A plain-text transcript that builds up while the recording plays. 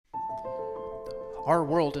Our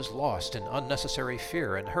world is lost in unnecessary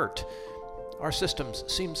fear and hurt. Our systems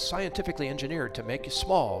seem scientifically engineered to make you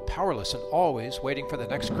small, powerless, and always waiting for the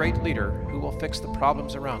next great leader who will fix the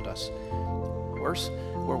problems around us. Worse,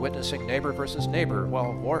 we're witnessing neighbor versus neighbor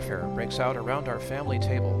while warfare breaks out around our family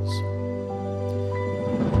tables.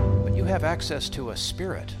 But you have access to a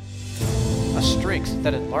spirit, a strength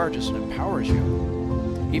that enlarges and empowers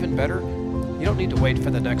you. Even better, you don't need to wait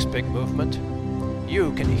for the next big movement.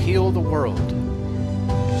 You can heal the world.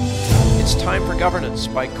 It's time for governance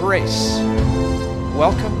by grace.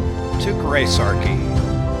 Welcome to Gracearchy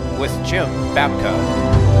with Jim Babka.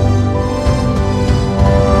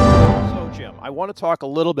 So Jim, I want to talk a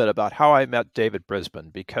little bit about how I met David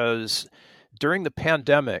Brisbin, because during the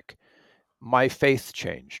pandemic, my faith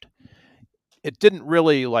changed. It didn't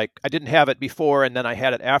really I didn't have it before and then I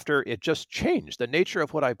had it after. It just changed. The nature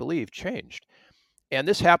of what I believe changed. And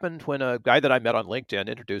this happened when a guy that I met on LinkedIn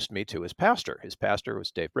introduced me to his pastor. His pastor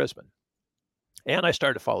was Dave Brisbin. And I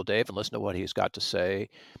started to follow Dave and listen to what he's got to say.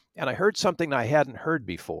 And I heard something I hadn't heard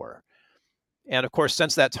before. And of course,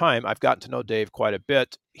 since that time, I've gotten to know Dave quite a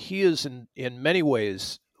bit. He is in many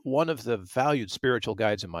ways one of the valued spiritual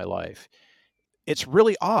guides in my life. It's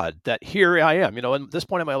really odd that here I am, at this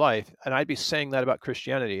point in my life, and I'd be saying that about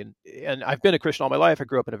Christianity. And I've been a Christian all my life. I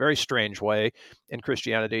grew up in a very strange way in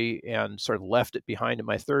Christianity and sort of left it behind in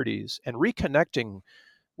my 30s. And reconnecting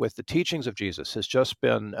with the teachings of Jesus has just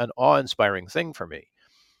been an awe-inspiring thing for me.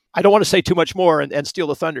 I don't want to say too much more and steal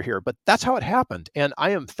the thunder here, but that's how it happened. And I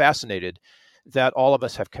am fascinated that all of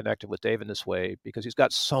us have connected with Dave in this way because he's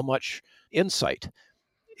got so much insight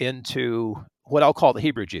into what I'll call the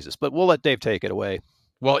Hebrew Jesus. But we'll let Dave take it away.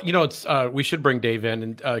 Well, it's we should bring Dave in,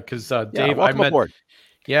 and because Dave,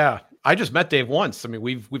 I just met Dave once. I mean,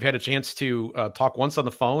 we've had a chance to talk once on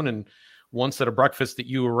the phone and once at a breakfast that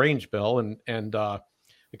you arranged, Bill, and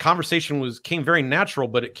the conversation came very natural,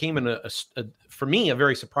 but it came in for me a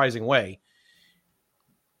very surprising way.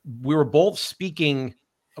 We were both speaking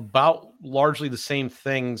about largely the same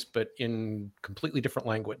things, but in completely different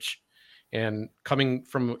language and coming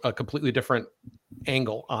from a completely different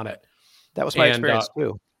angle on it. That was my experience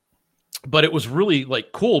too. But it was really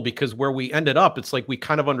cool because where we ended up, it's like we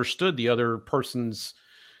kind of understood the other person's.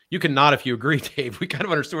 You can nod if you agree, Dave. We kind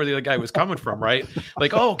of understood where the other guy was coming from, right?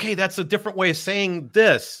 Okay, that's a different way of saying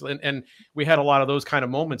this. And we had a lot of those kind of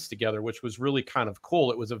moments together, which was really kind of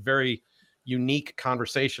cool. It was a very unique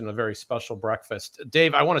conversation, a very special breakfast.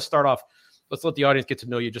 Dave, I want to start off. Let's let the audience get to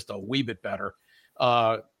know you just a wee bit better.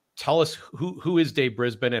 Tell us who is Dave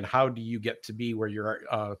Brisbin and how do you get to be where you're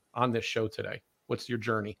on this show today? What's your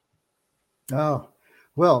journey? Oh,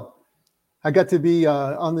 well, I got to be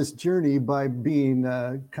on this journey by being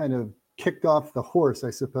kind of kicked off the horse, I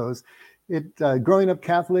suppose. Growing up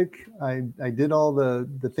Catholic, I did all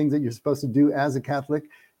the things that you're supposed to do as a Catholic.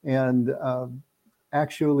 And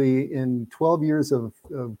actually, in 12 years of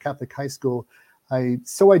Catholic high school, I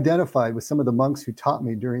so identified with some of the monks who taught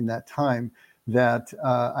me during that time that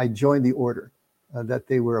I joined the order that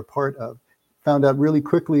they were a part of. Found out really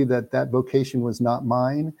quickly that vocation was not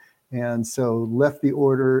mine. And so left the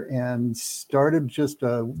order and started just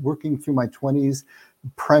working through my 20s,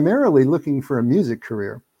 primarily looking for a music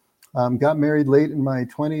career. Got married late in my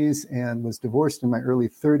 20s and was divorced in my early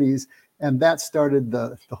 30s. And that started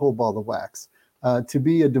the whole ball of wax. To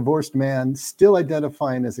be a divorced man, still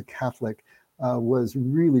identifying as a Catholic, was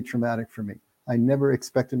really traumatic for me. I never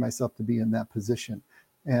expected myself to be in that position.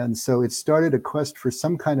 And so it started a quest for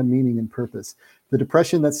some kind of meaning and purpose. The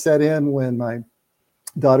depression that set in when my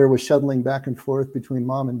daughter was shuttling back and forth between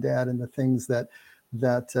mom and dad and the things that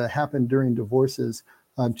happened during divorces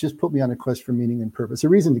just put me on a quest for meaning and purpose, a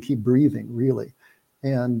reason to keep breathing, really.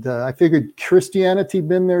 And I figured Christianity,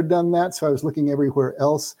 been there, done that. So I was looking everywhere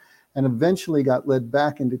else and eventually got led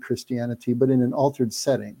back into Christianity, but in an altered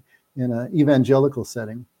setting, in an evangelical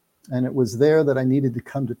setting. And it was there that I needed to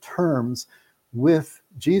come to terms with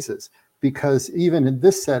Jesus, because even in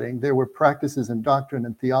this setting, there were practices and doctrine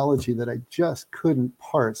and theology that I just couldn't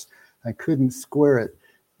parse. I couldn't square it.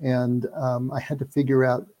 And I had to figure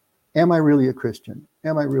out, am I really a Christian?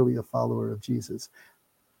 Am I really a follower of Jesus?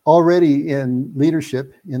 Already in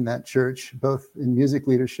leadership in that church, both in music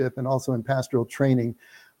leadership and also in pastoral training,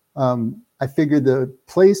 I figured the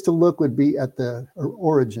place to look would be at the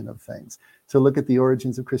origin of things, to look at the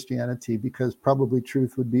origins of Christianity, because probably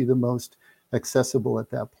truth would be the most accessible at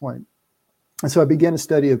that point. And so I began a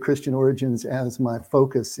study of Christian origins as my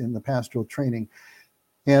focus in the pastoral training.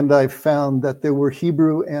 And I found that there were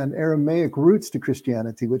Hebrew and Aramaic roots to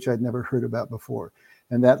Christianity, which I'd never heard about before.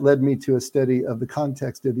 And that led me to a study of the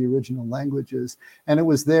context of the original languages. And it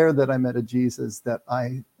was there that I met a Jesus that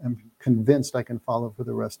I am convinced I can follow for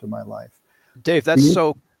the rest of my life. Dave, that's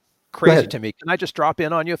so crazy to me. Can I just drop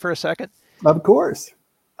in on you for a second? Of course.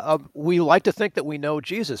 We like to think that we know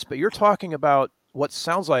Jesus, but you're talking about what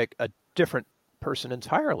sounds like a different person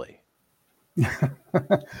entirely.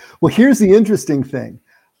 Well, here's the interesting thing.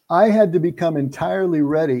 I had to become entirely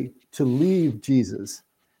ready to leave Jesus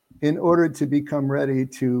in order to become ready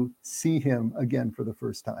to see him again for the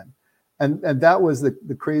first time. And that was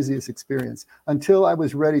the craziest experience. Until I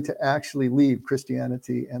was ready to actually leave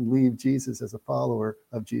Christianity and leave Jesus as a follower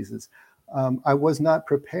of Jesus, I was not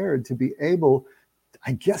prepared to be able,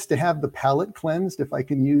 I guess, to have the palate cleansed, if I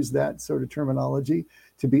can use that sort of terminology,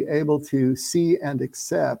 to be able to see and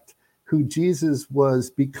accept who Jesus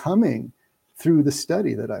was becoming through the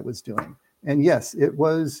study that I was doing. And yes, it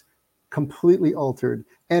was completely altered,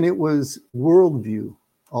 and it was worldview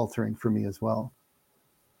altering for me as well.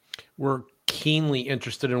 We're keenly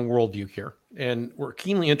interested in worldview here, and we're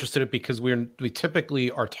keenly interested in it because we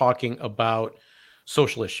typically are talking about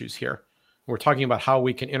social issues here. We're talking about how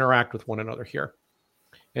we can interact with one another here.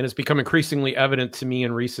 And it's become increasingly evident to me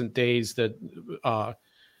in recent days that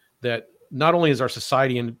that not only is our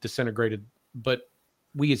society disintegrated, but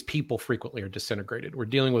we as people frequently are disintegrated. We're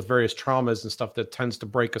dealing with various traumas and stuff that tends to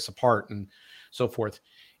break us apart and so forth.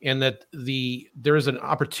 And that there is an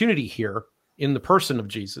opportunity here in the person of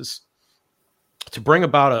Jesus to bring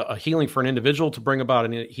about a healing for an individual, to bring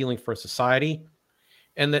about a healing for a society.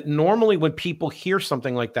 And that normally when people hear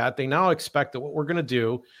something like that, they now expect that what we're going to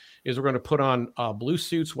do is we're going to put on blue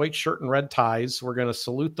suits, white shirt, and red ties. We're going to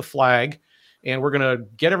salute the flag, and we're going to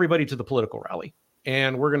get everybody to the political rally.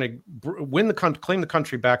 And we're going to claim the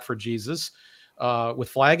country back for Jesus with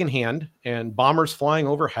flag in hand and bombers flying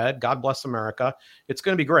overhead. God bless America. It's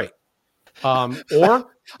going to be great. Or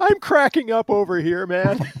I'm cracking up over here,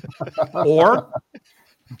 man.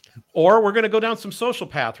 or we're going to go down some social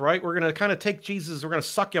path, right? We're going to kind of take Jesus, we're going to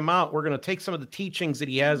suck him out. We're going to take some of the teachings that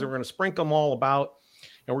he has, and we're going to sprinkle them all about,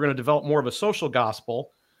 and we're going to develop more of a social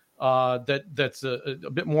gospel that's a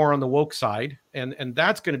bit more on the woke side. And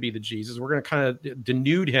that's going to be the Jesus. We're going to kind of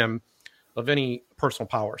denude him of any personal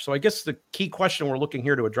power. So I guess the key question we're looking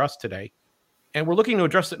here to address today, and we're looking to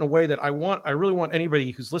address it in a way that I really want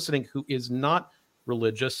anybody who's listening who is not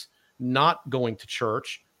religious, not going to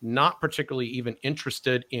church, not particularly even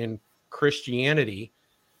interested in Christianity,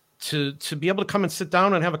 to be able to come and sit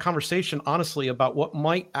down and have a conversation honestly about what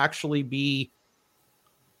might actually be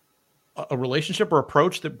a relationship or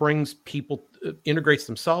approach that brings people, integrates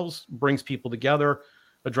themselves, brings people together,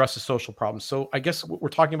 addresses social problems. So I guess what we're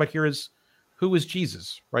talking about here is, who is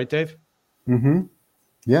Jesus, right, Dave? Mm-hmm.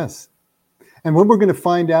 Yes. And what we're going to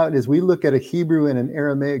find out is we look at a Hebrew and an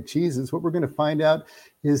Aramaic Jesus, what we're going to find out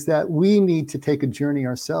is that we need to take a journey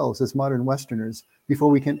ourselves as modern Westerners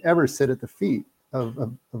before we can ever sit at the feet of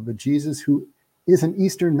a Jesus who is an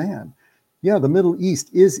Eastern man. Yeah, the Middle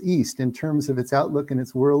East is East in terms of its outlook and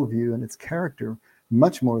its worldview and its character,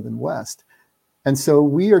 much more than West. And so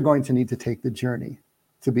we are going to need to take the journey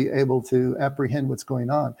to be able to apprehend what's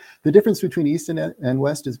going on. The difference between East and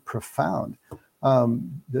West is profound.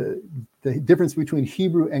 The difference between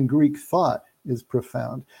Hebrew and Greek thought is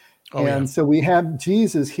profound. So we have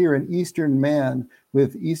Jesus here, an Eastern man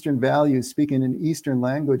with Eastern values, speaking an Eastern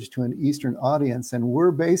language to an Eastern audience. And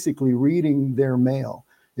we're basically reading their mail,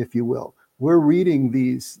 if you will. We're reading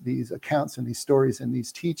these accounts and these stories and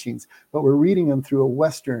these teachings, but we're reading them through a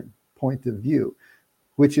Western point of view,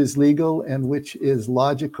 which is legal and which is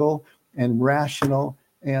logical and rational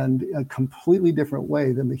and a completely different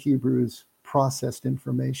way than the Hebrews processed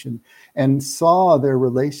information and saw their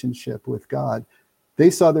relationship with God. They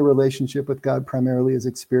saw their relationship with God primarily as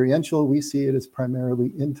experiential. We see it as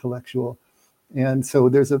primarily intellectual. And so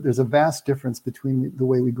there's a vast difference between the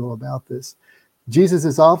way we go about this. Jesus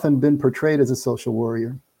has often been portrayed as a social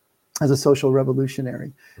warrior, as a social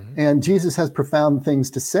revolutionary. Mm-hmm. And Jesus has profound things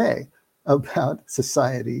to say about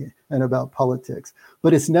society and about politics,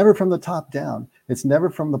 but it's never from the top down. It's never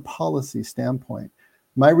from the policy standpoint.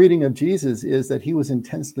 My reading of Jesus is that he was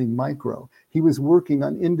intensely micro. He was working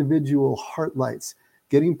on individual heartlights,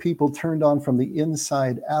 getting people turned on from the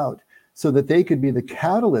inside out so that they could be the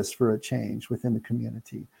catalyst for a change within the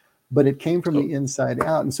community. But it came from the inside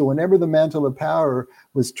out. And so whenever the mantle of power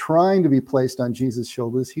was trying to be placed on Jesus'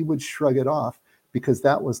 shoulders, he would shrug it off because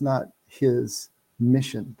that was not his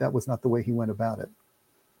mission. That was not the way he went about it.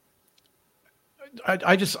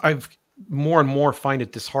 I've more and more find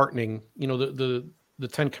it disheartening. You know, the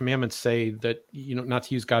 10 Commandments say that, you know, not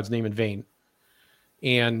to use God's name in vain.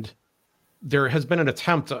 And there has been an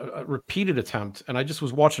attempt, a repeated attempt, and I just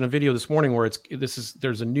was watching a video this morning where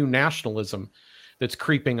there's a new nationalism that's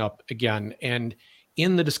creeping up again, and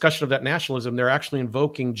in the discussion of that nationalism, they're actually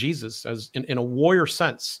invoking Jesus as in a warrior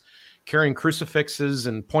sense, carrying crucifixes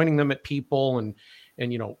and pointing them at people, and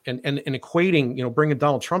equating, bringing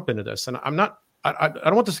Donald Trump into this. And I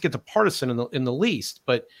don't want this to get to partisan in the least,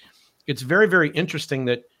 but it's very, very interesting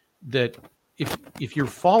that if you're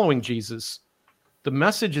following Jesus, the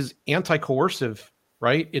message is anti-coercive,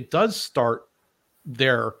 right? It does start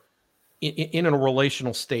there in a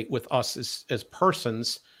relational state with us as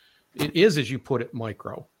persons. It is, as you put it,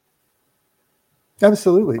 micro.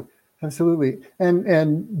 Absolutely.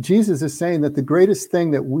 And Jesus is saying that the greatest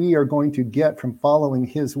thing that we are going to get from following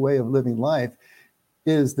his way of living life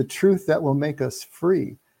is the truth that will make us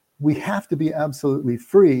free. We have to be absolutely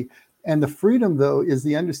free. And the freedom, though, is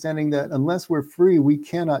the understanding that unless we're free, we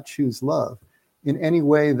cannot choose love in any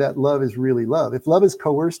way that love is really love. If love is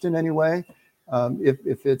coerced in any way,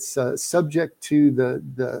 if it's subject to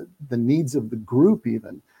the needs of the group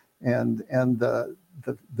even, and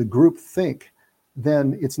the group think,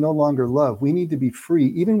 then it's no longer love. We need to be free,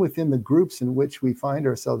 even within the groups in which we find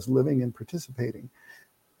ourselves living and participating.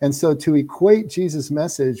 And so to equate Jesus'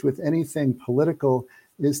 message with anything political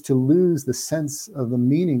is to lose the sense of the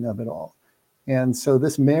meaning of it all. And so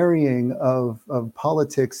this marrying of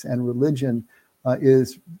politics and religion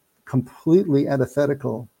is completely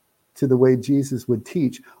antithetical to the way Jesus would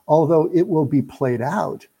teach, although it will be played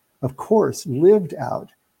out, of course, lived out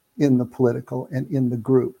in the political and in the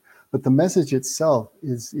group. But the message itself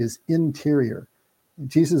is interior.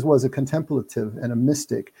 Jesus was a contemplative and a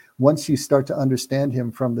mystic once you start to understand him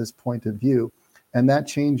from this point of view. And that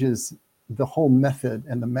changes the whole method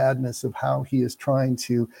and the madness of how he is trying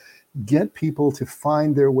to get people to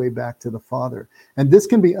find their way back to the Father. And this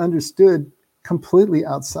can be understood completely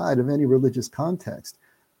outside of any religious context,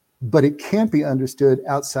 but it can't be understood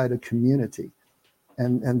outside a community.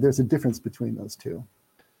 And there's a difference between those two.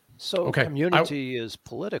 So okay. Community is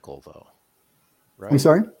political, though, right? I'm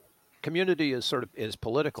sorry? Community is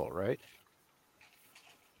political, right?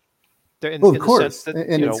 Of course. That,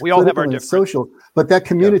 and it's we all have our different social, but that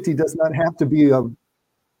community does not have to be a...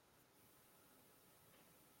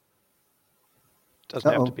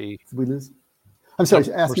 Doesn't have to be... Did we lose? I'm sorry,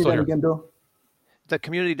 No, ask me that again, Bill. The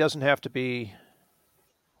community doesn't have to be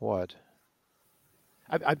what?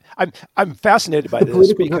 I'm fascinated by the this.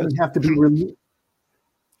 Political because doesn't have to be...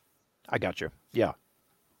 I got you. Yeah.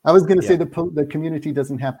 I was going to say the community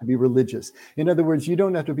doesn't have to be religious. In other words, you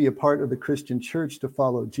don't have to be a part of the Christian church to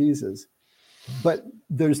follow Jesus, but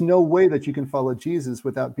there's no way that you can follow Jesus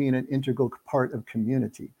without being an integral part of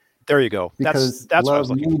community. There you go. Because that's love what I was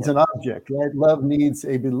looking needs for. an object, right? Love needs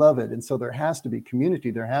a beloved. And so there has to be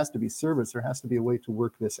community, there has to be service, there has to be a way to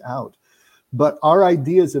work this out. But our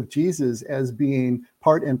ideas of Jesus as being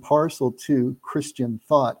part and parcel to Christian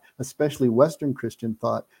thought, especially Western Christian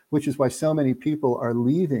thought, which is why so many people are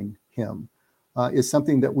leaving him, is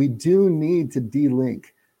something that we do need to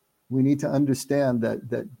de-link. We need to understand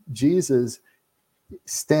that Jesus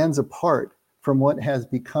stands apart from what has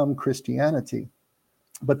become Christianity,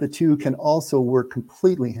 but the two can also work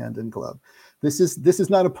completely hand in glove. This is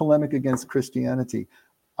not a polemic against Christianity.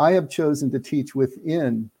 I have chosen to teach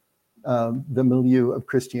within the milieu of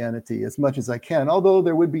Christianity as much as I can, although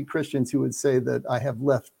there would be Christians who would say that I have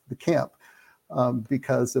left the camp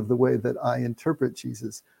because of the way that I interpret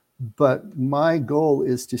Jesus. But my goal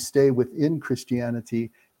is to stay within Christianity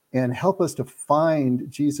and help us to find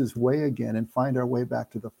Jesus' way again and find our way back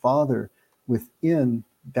to the Father within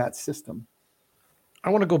that system. I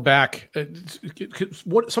want to go back.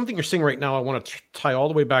 Something you're saying right now, I want to tie all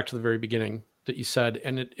the way back to the very beginning that you said,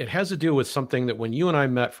 and it has to do with something that when you and I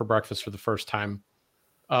met for breakfast for the first time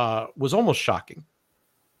was almost shocking.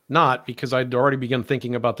 Not because I'd already begun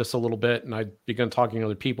thinking about this a little bit and I'd begun talking to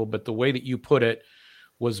other people, but the way that you put it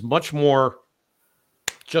was much more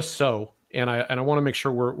just so. And I want to make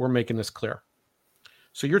sure we're making this clear.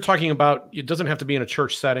 So you're talking about, it doesn't have to be in a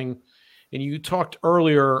church setting. And you talked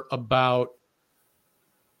earlier about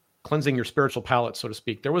cleansing your spiritual palate, so to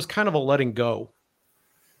speak. There was kind of a letting go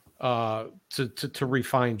to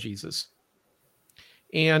refine Jesus.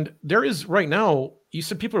 And there is right now, you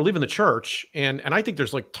said people are leaving the church, and I think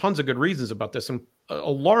there's like tons of good reasons about this. And a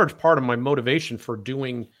large part of my motivation for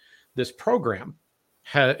doing this program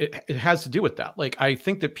it has to do with that. Like, I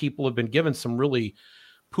think that people have been given some really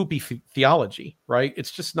poopy theology, right?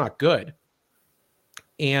 It's just not good.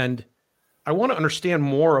 And I want to understand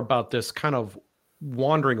more about this kind of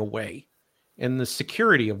wandering away and the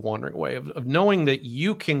security of wandering away, of knowing that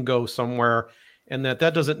you can go somewhere and that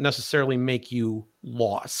doesn't necessarily make you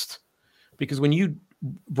lost. because when you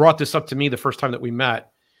brought this up to me the first time that we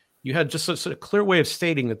met, you had just a clear way of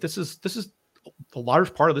stating that this is a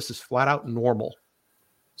large part of this is flat out normal.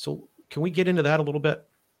 So can we get into that a little bit?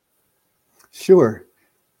 Sure.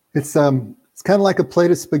 It's kind of like a plate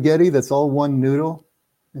of spaghetti that's all one noodle,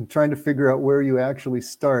 and trying to figure out where you actually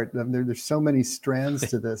start. There's so many strands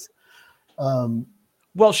to this.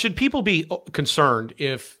 Well, should people be concerned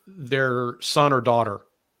if their son or daughter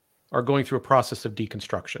are going through a process of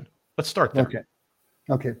deconstruction? Let's start there.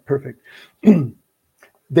 Okay, perfect.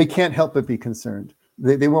 They can't help but be concerned.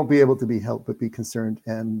 They won't be able to be helped but be concerned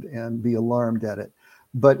and be alarmed at it.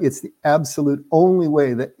 But it's the absolute only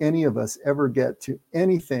way that any of us ever get to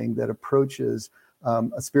anything that approaches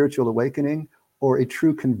a spiritual awakening or a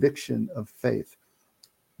true conviction of faith.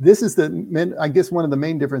 This is I guess one of the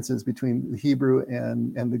main differences between the Hebrew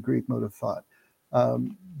and the Greek mode of thought.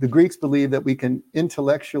 The Greeks believe that we can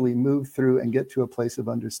intellectually move through and get to a place of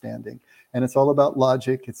understanding. And it's all about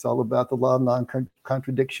logic. It's all about the law of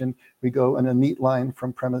non-contradiction. We go in a neat line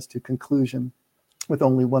from premise to conclusion, with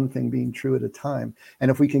only one thing being true at a time. And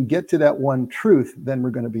if we can get to that one truth, then we're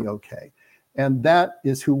going to be okay. And that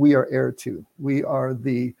is who we are heir to. We are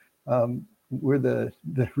we're the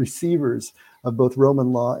receivers of both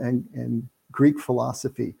Roman law and Greek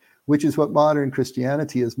philosophy, which is what modern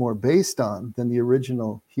Christianity is more based on than the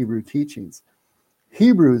original Hebrew teachings.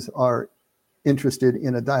 Hebrews are interested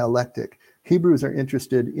in a dialectic. Hebrews are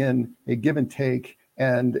interested in a give and take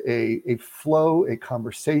and a flow, a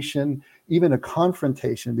conversation, even a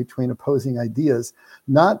confrontation between opposing ideas,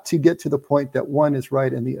 not to get to the point that one is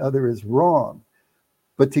right and the other is wrong,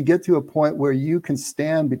 but to get to a point where you can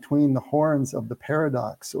stand between the horns of the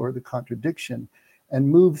paradox or the contradiction and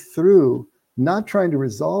move through, not trying to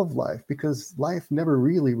resolve life, because life never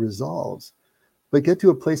really resolves, but get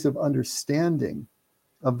to a place of understanding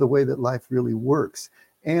of the way that life really works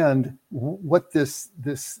and what this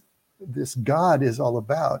God is all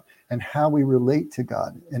about, and how we relate to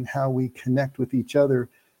God and how we connect with each other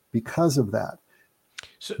because of that.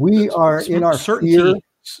 So we are in our fear.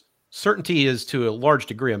 Certainty is to a large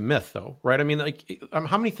degree a myth, though, right? I mean, like,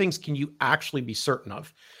 how many things can you actually be certain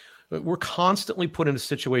of? We're constantly put into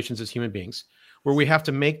situations as human beings where we have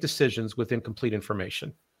to make decisions with incomplete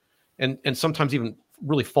information, and sometimes even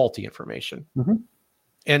really faulty information. Mm-hmm.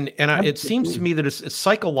 And it seems to me that it's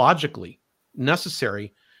psychologically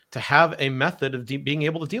necessary to have a method of being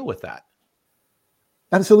able to deal with that.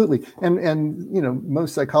 Absolutely. And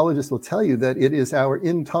most psychologists will tell you that it is our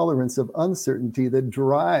intolerance of uncertainty that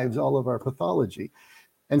drives all of our pathology.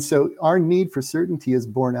 And so our need for certainty is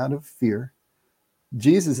born out of fear.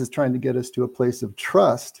 Jesus is trying to get us to a place of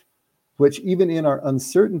trust, which even in our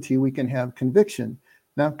uncertainty, we can have conviction.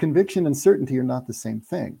 Now, conviction and certainty are not the same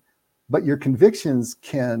thing, but your convictions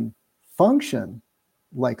can function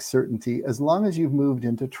like certainty as long as you've moved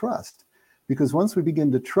into trust. Because once we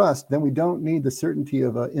begin to trust, then we don't need the certainty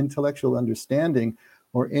of an intellectual understanding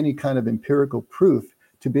or any kind of empirical proof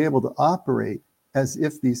to be able to operate as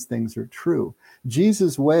if these things are true.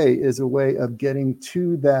 Jesus' way is a way of getting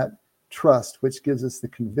to that trust, which gives us the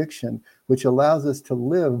conviction, which allows us to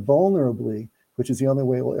live vulnerably, which is the only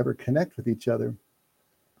way we'll ever connect with each other,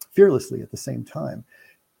 fearlessly at the same time.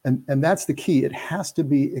 And that's the key. It has to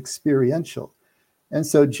be experiential. And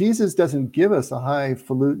so Jesus doesn't give us a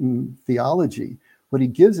highfalutin theology. What he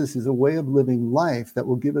gives us is a way of living life that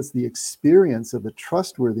will give us the experience of the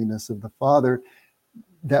trustworthiness of the Father,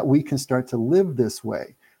 that we can start to live this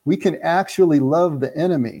way. We can actually love the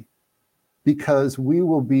enemy because we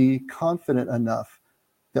will be confident enough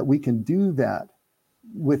that we can do that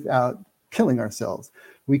without killing ourselves.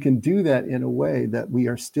 We can do that in a way that we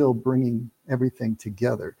are still bringing everything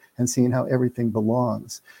together and seeing how everything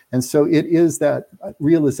belongs. And so it is that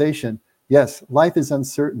realization, yes, life is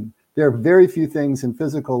uncertain. There are very few things in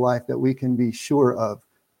physical life that we can be sure of,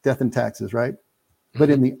 death and taxes, right? But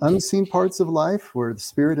in the unseen parts of life, where the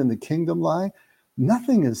spirit and the kingdom lie,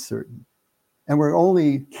 nothing is certain. And we're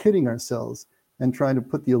only kidding ourselves and trying to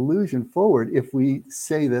put the illusion forward if we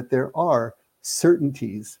say that there are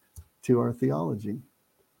certainties to our theology.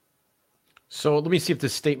 So let me see if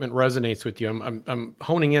this statement resonates with you. I'm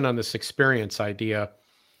honing in on this experience idea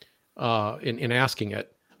in asking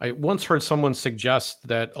it. I once heard someone suggest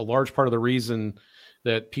that a large part of the reason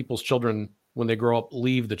that people's children, when they grow up,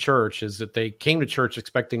 leave the church is that they came to church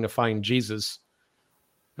expecting to find Jesus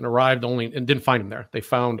and arrived only and didn't find him there. They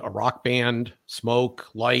found a rock band, smoke,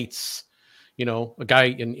 lights, a guy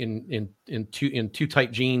in too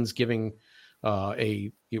tight jeans giving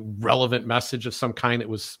a relevant message of some kind that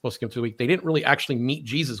was supposed to come through the week. They didn't really actually meet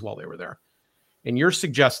Jesus while they were there. And you're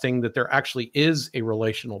suggesting that there actually is a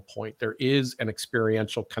relational point. There is an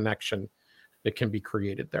experiential connection that can be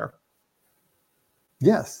created there.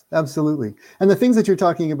 Yes, absolutely. And the things that you're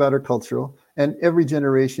talking about are cultural, and every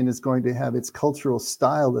generation is going to have its cultural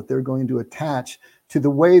style that they're going to attach to the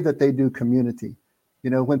way that they do community. You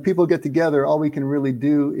know, when people get together, all we can really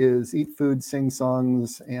do is eat food, sing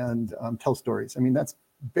songs, and tell stories. I mean, that's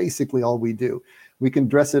basically all we do. We can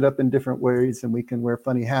dress it up in different ways and we can wear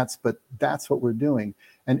funny hats, but that's what we're doing.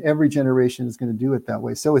 And every generation is going to do it that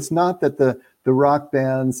way. So it's not that the rock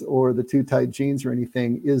bands or the too tight jeans or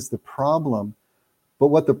anything is the problem. But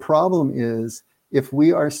what the problem is, if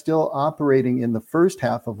we are still operating in the first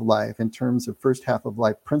half of life, in terms of first half of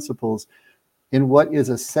life principles, in what is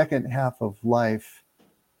a second half of life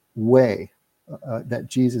way that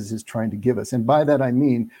Jesus is trying to give us. And by that, I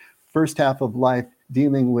mean, first half of life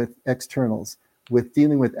dealing with externals, with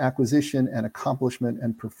dealing with acquisition and accomplishment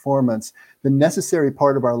and performance, the necessary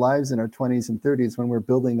part of our lives in our 20s and 30s when we're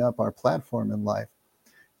building up our platform in life,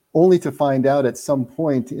 only to find out at some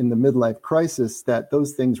point in the midlife crisis that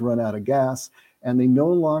those things run out of gas and they no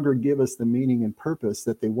longer give us the meaning and purpose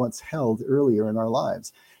that they once held earlier in our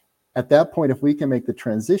lives. At that point, if we can make the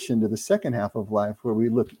transition to the second half of life where we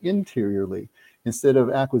look interiorly, instead of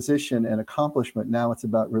acquisition and accomplishment, now it's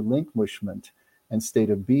about relinquishment and state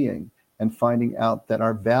of being, and finding out that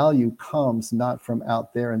our value comes not from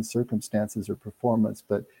out there in circumstances or performance,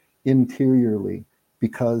 but interiorly,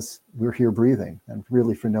 because we're here breathing and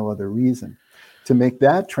really for no other reason. To make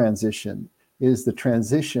that transition is the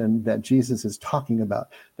transition that Jesus is talking about.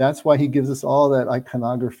 That's why he gives us all that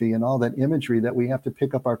iconography and all that imagery that we have to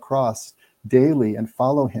pick up our cross daily and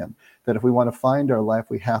follow him. That if we want to find our life,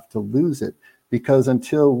 we have to lose it. Because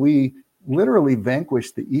until we literally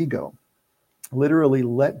vanquish the ego, literally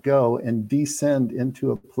let go and descend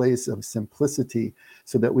into a place of simplicity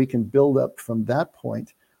so that we can build up from that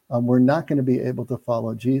point, we're not going to be able to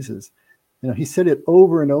follow Jesus. You know, he said it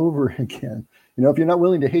over and over again. You know, if you're not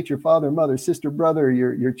willing to hate your father, mother, sister, brother,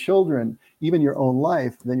 your children, even your own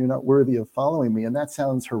life, then you're not worthy of following me. And that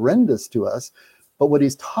sounds horrendous to us. But what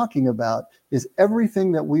he's talking about is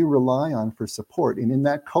everything that we rely on for support. And in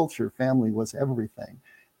that culture, family was everything.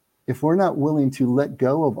 If we're not willing to let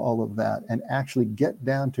go of all of that and actually get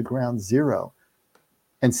down to ground zero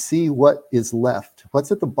and see what is left,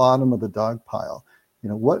 what's at the bottom of the dog pile, you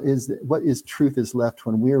know, what is truth is left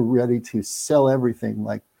when we're ready to sell everything,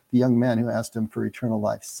 like the young man who asked him for eternal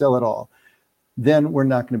life, sell it all, then we're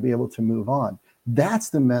not going to be able to move on. That's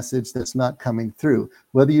the message that's not coming through.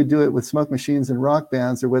 Whether you do it with smoke machines and rock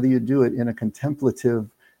bands or whether you do it in a contemplative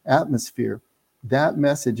atmosphere, that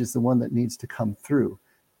message is the one that needs to come through.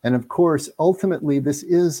 And of course, ultimately, this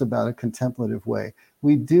is about a contemplative way.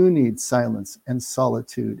 We do need silence and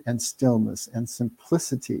solitude and stillness and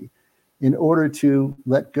simplicity in order to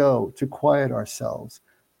let go, to quiet ourselves.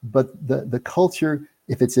 But the culture,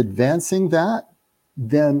 if it's advancing that,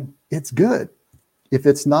 then it's good. If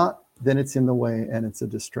it's not, then it's in the way and it's a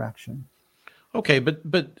distraction. Okay,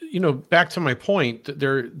 but you know, back to my point,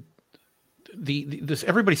 this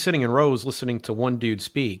everybody sitting in rows listening to one dude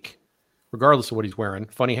speak, regardless of what he's wearing,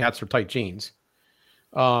 funny hats or tight jeans.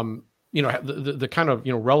 You know, the kind of,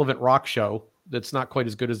 you know, relevant rock show that's not quite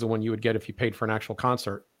as good as the one you would get if you paid for an actual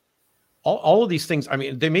concert. All of these things, I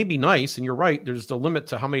mean, they may be nice, and you're right, there's the limit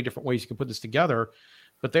to how many different ways you can put this together,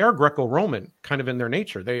 but they are Greco-Roman kind of in their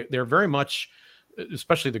nature. They're very much,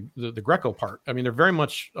 especially the Greco part, I mean, they're very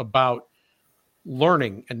much about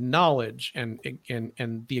learning and knowledge, and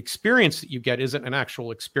the experience that you get isn't an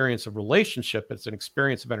actual experience of relationship, it's an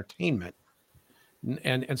experience of entertainment.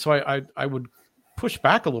 And so I would push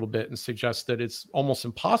back a little bit and suggest that it's almost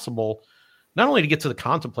impossible not only to get to the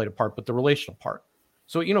contemplative part, but the relational part.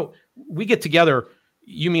 So, you know, we get together,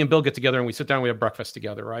 you, me, and Bill get together and we sit down, we have breakfast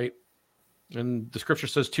together, right? And the scripture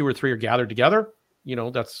says 2 or 3 are gathered together. You know,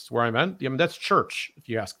 that's where I'm at. I mean, that's church, if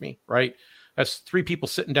you ask me, right? That's 3 people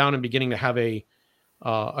sitting down and beginning to have a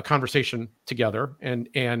conversation together.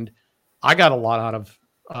 And I got a lot out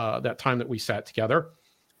of that time that we sat together.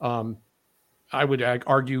 I would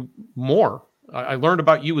argue more. I learned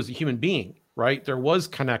about you as a human being, right? There was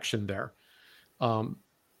connection there. Kind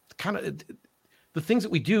of the things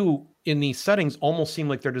that we do in these settings almost seem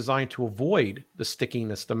like they're designed to avoid the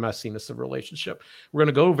stickiness, the messiness of relationship. We're going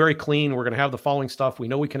to go very clean. We're going to have the following stuff. We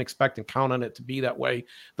know we can expect and count on it to be that way.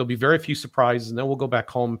 There'll be very few surprises, and then we'll go back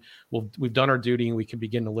home. We've done our duty, and we can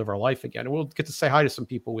begin to live our life again. And we'll get to say hi to some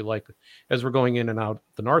people we like as we're going in and out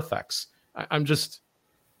the narthex. I'm just,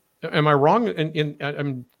 am I wrong?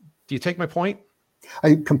 Do you take my point?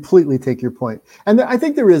 I completely take your point. And I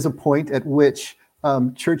think there is a point at which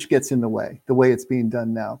church gets in the way it's being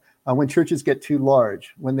done now. When churches get too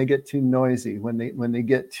large, when they get too noisy, when they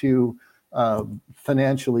get too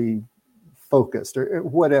financially focused or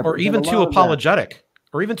whatever. Or even too apologetic.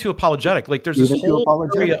 Like there's this whole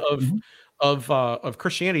area of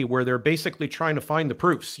Christianity where they're basically trying to find the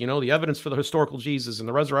proofs, the evidence for the historical Jesus and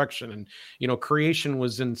the resurrection, and creation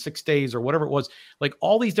was in 6 days or whatever it was. Like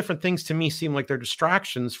all these different things to me seem like they're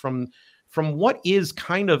distractions from what is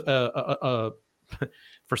kind of a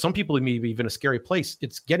for some people maybe even a scary place.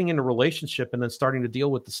 It's getting into relationship and then starting to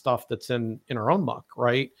deal with the stuff that's in our own muck,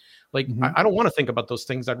 right? Like I don't want to think about those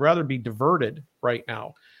things. I'd rather be diverted right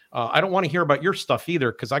now. I don't want to hear about your stuff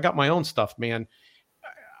either, because I got my own stuff, man.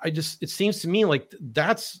 It seems to me like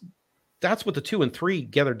that's what the 2 and 3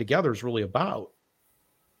 gathered together is really about.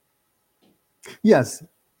 Yes.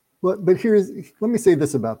 But let me say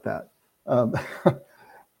this about that.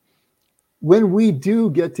 When we do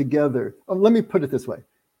get together, let me put it this way.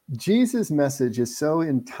 Jesus' message is so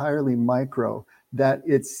entirely micro that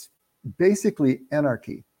it's basically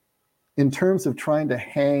anarchy in terms of trying to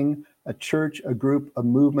hang a church, a group, a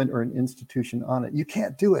movement, or an institution on it. You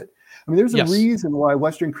can't do it. I mean, there's a reason why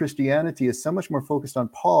Western Christianity is so much more focused on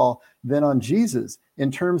Paul than on Jesus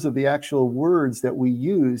in terms of the actual words that we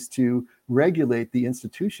use to regulate the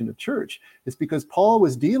institution of church. It's because Paul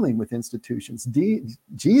was dealing with institutions.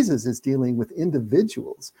 Jesus is dealing with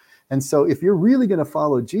individuals. And so if you're really going to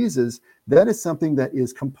follow Jesus, that is something that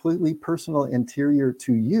is completely personal, interior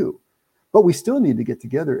to you. But we still need to get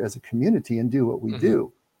together as a community and do what we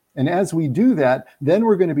do. And as we do that, then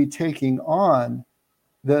we're going to be taking on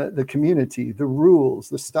the community, the rules,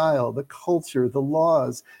 the style, the culture, the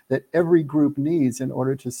laws that every group needs in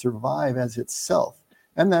order to survive as itself.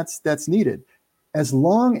 And that's needed. As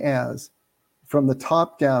long as from the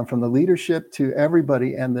top down, from the leadership to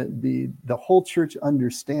everybody, and the whole church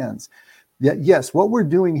understands that, yes, what we're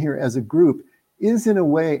doing here as a group is in a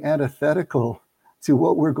way antithetical to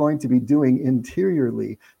what we're going to be doing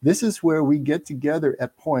interiorly. This is where we get together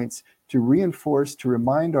at points to reinforce, to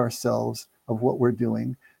remind ourselves of what we're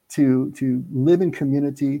doing, to live in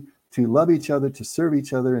community, to love each other, to serve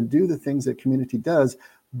each other, and do the things that community does,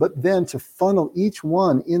 but then to funnel each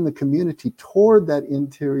one in the community toward that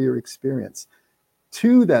interior experience,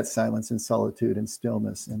 to that silence and solitude and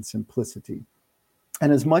stillness and simplicity.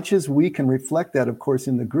 And as much as we can reflect that, of course,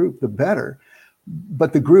 in the group, the better.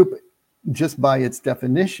 But the group, just by its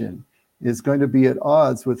definition, is going to be at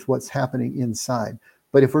odds with what's happening inside.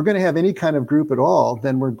 But if we're going to have any kind of group at all,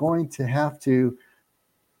 then we're going to have to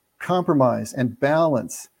compromise and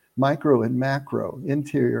balance micro and macro,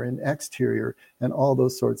 interior and exterior, and all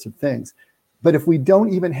those sorts of things. But if we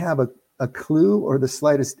don't even have a clue or the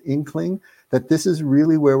slightest inkling that this is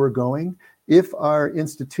really where we're going, if our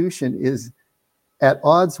institution is at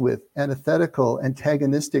odds with, antithetical,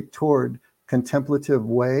 antagonistic toward contemplative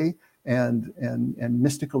way and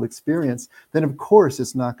mystical experience, then of course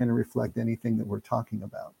it's not going to reflect anything that we're talking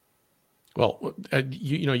about. Well,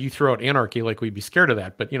 you throw out anarchy like we'd be scared of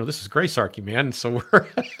that, but this is Gracearchy, man. So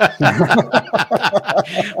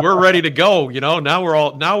we're ready to go.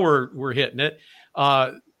 Now we're hitting it.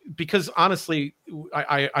 Because honestly,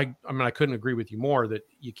 I mean, I couldn't agree with you more that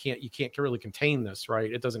you can't really contain this,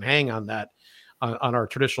 right? It doesn't hang on that, on our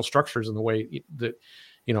traditional structures in the way that,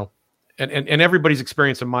 and everybody's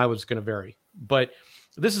experience of mileage is going to vary. But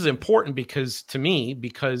this is important because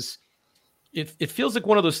it feels like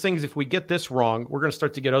one of those things. If we get this wrong, we're going to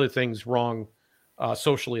start to get other things wrong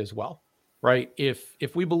socially as well, right?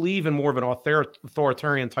 If we believe in more of an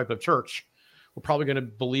authoritarian type of church, we're probably going to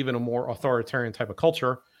believe in a more authoritarian type of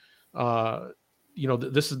culture.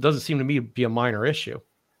 This doesn't seem to me to be a minor issue.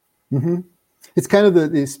 Mm-hmm. It's kind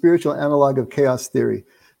of the spiritual analog of chaos theory.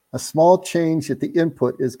 A small change at the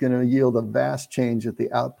input is going to yield a vast change at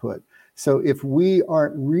the output. So if we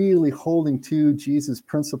aren't really holding to Jesus'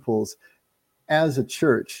 principles as a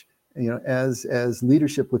church, as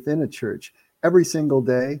leadership within a church every single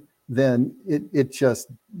day, then it just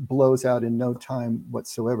blows out in no time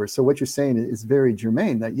whatsoever. So what you're saying is very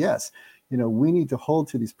germane, that yes, we need to hold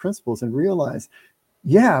to these principles and realize,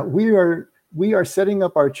 yeah, we are setting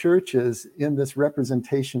up our churches in this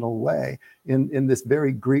representational way, in this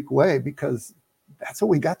very Greek way, because that's what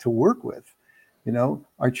we got to work with.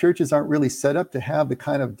 Our churches aren't really set up to have the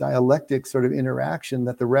kind of dialectic sort of interaction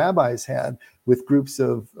that the rabbis had with groups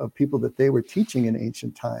of people that they were teaching in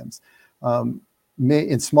ancient times.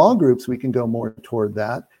 In small groups, we can go more toward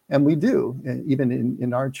that. And we do, even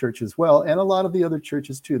in our church as well. And a lot of the other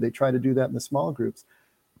churches too, they try to do that in the small groups.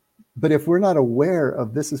 But if we're not aware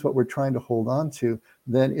of this is what we're trying to hold on to,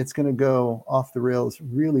 then it's going to go off the rails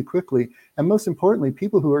really quickly. And most importantly,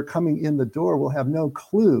 people who are coming in the door will have no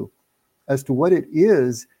clue as to what it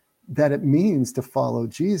is that it means to follow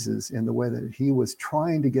Jesus in the way that he was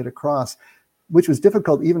trying to get across, which was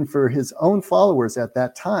difficult even for his own followers at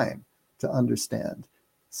that time to understand.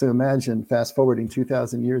 So imagine fast forwarding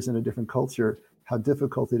 2,000 years in a different culture, how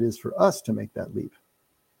difficult it is for us to make that leap.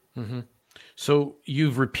 Mm-hmm. So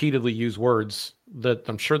you've repeatedly used words that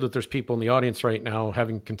I'm sure that there's people in the audience right now,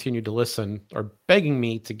 having continued to listen, are begging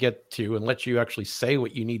me to get to and let you actually say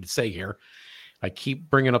what you need to say here. I keep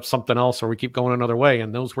bringing up something else, or we keep going another way.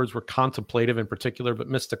 And those words were contemplative in particular, but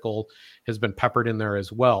mystical has been peppered in there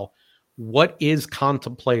as well. What is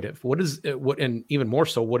contemplative? What is what, and even more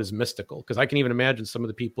so, what is mystical? Because I can even imagine some of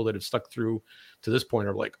the people that have stuck through to this point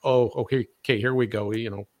are like, oh, okay, here we go.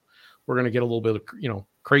 We're going to get a little bit,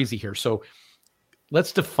 crazy here. So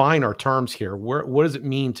let's define our terms here. What does it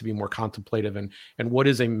mean to be more contemplative, and what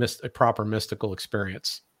is a proper mystical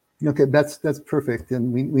experience? Okay, that's perfect.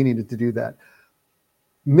 And we needed to do that.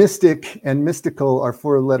 Mystic and mystical are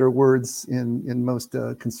four-letter words in most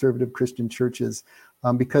conservative Christian churches,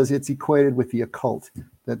 because it's equated with the occult.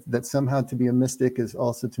 That somehow to be a mystic is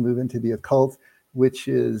also to move into the occult, which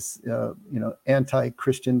is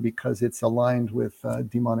anti-Christian because it's aligned with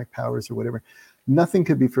demonic powers or whatever. Nothing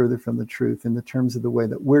could be further from the truth in the terms of the way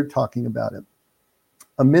that we're talking about it.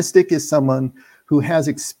 A mystic is someone who has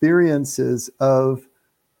experiences of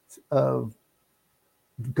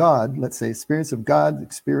God, let's say, experience of God,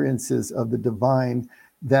 experiences of the divine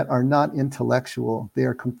that are not intellectual. They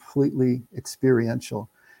are completely experiential.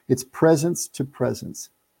 It's presence to presence,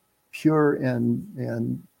 pure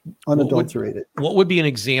and unadulterated. What would be an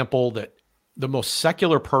example that the most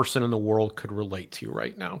secular person in the world could relate to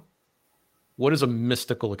right now? What is a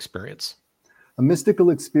mystical experience? A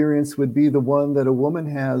mystical experience would be the one that a woman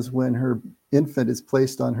has when her infant is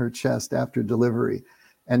placed on her chest after delivery,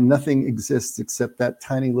 and nothing exists except that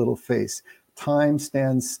tiny little face. Time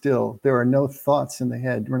stands still. There are no thoughts in the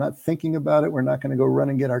head. We're not thinking about it. We're not going to go run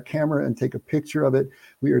and get our camera and take a picture of it.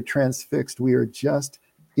 We are transfixed. We are just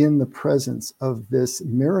in the presence of this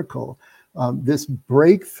miracle, this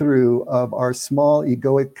breakthrough of our small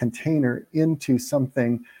egoic container into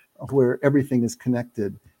something where everything is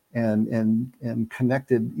connected and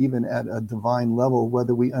connected even at a divine level,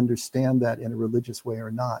 whether we understand that in a religious way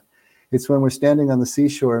or not. It's when we're standing on the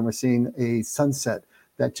seashore and we're seeing a sunset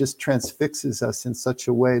that just transfixes us in such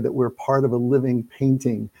a way that we're part of a living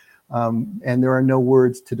painting, and there are no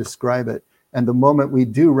words to describe it. And the moment we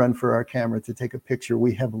do run for our camera to take a picture,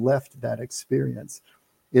 we have left that experience.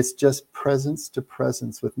 It's just presence to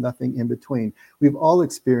presence with nothing in between. We've all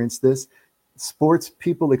experienced this. Sports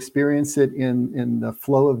people experience it in the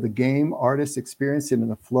flow of the game. Artists experience it in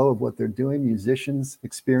the flow of what they're doing. Musicians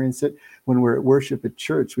experience it. When we're at worship at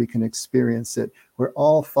church, we can experience it, where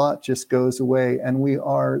all thought just goes away and we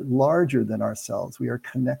are larger than ourselves. We are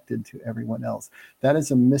connected to everyone else. That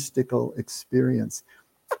is a mystical experience.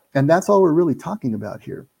 And that's all we're really talking about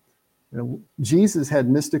here. Jesus had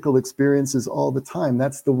mystical experiences all the time.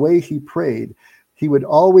 That's the way he prayed. He would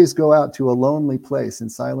always go out to a lonely place in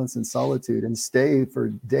silence and solitude and stay for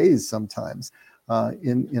days sometimes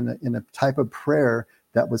in a type of prayer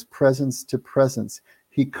that was presence to presence.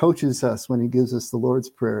 He coaches us when he gives us the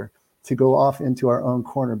Lord's Prayer to go off into our own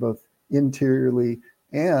corner, both interiorly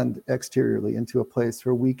and exteriorly, into a place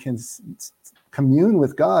where we can commune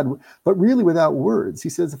with God, but really without words. He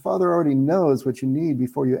says the Father already knows what you need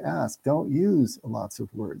before you ask. Don't use lots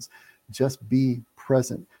of words. Just be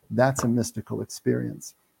present. That's a mystical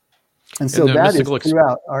experience. And so that is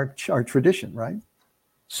throughout our tradition, right?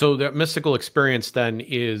 So that mystical experience then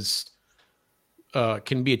is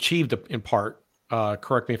can be achieved in part,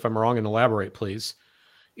 correct me if I'm wrong and elaborate, please,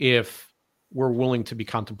 if we're willing to be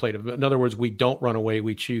contemplative. In other words, we don't run away.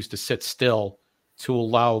 We choose to sit still to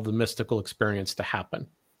allow the mystical experience to happen.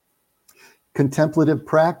 Contemplative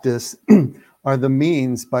practice are the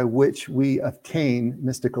means by which we attain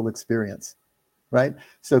mystical experience, right?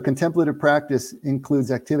 So contemplative practice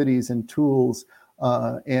includes activities and tools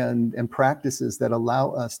and practices that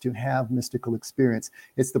allow us to have mystical experience.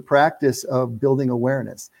 It's the practice of building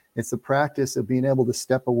awareness. It's the practice of being able to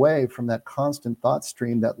step away from that constant thought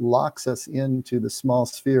stream that locks us into the small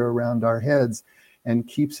sphere around our heads and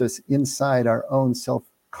keeps us inside our own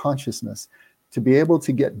self-consciousness. To be able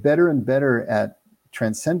to get better and better at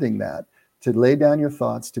transcending that, to lay down your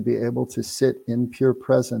thoughts, to be able to sit in pure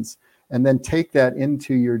presence, and then take that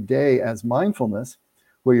into your day as mindfulness,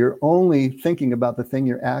 where you're only thinking about the thing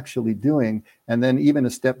you're actually doing. And then even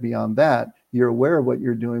a step beyond that, you're aware of what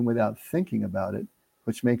you're doing without thinking about it,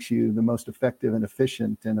 which makes you the most effective and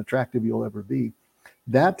efficient and attractive you'll ever be.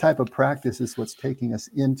 That type of practice is what's taking us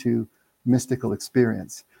into mystical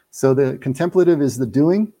experience. So the contemplative is the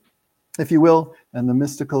doing, if you will, and the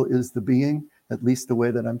mystical is the being, at least the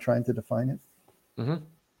way that I'm trying to define it. Mm-hmm.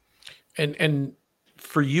 And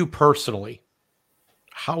for you personally,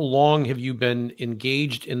 how long have you been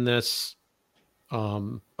engaged in this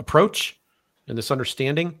approach and this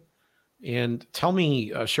understanding? And tell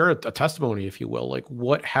me, share a testimony, if you will. Like,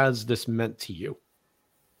 what has this meant to you?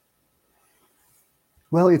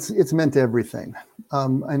 Well, it's meant everything,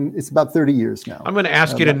 and it's about 30 years now. I'm going to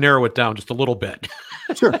ask you to narrow it down just a little bit.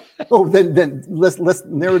 Sure. Oh, then let's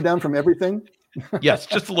narrow it down from everything. Yes,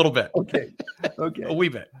 just a little bit. Okay. A wee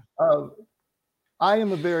bit. I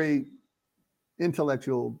am a very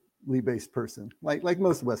intellectually based person, like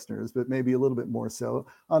most Westerners, but maybe a little bit more so.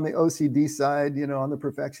 On the OCD side, on the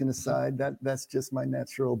perfectionist side, that's just my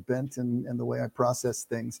natural bent and the way I process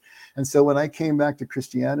things. And so when I came back to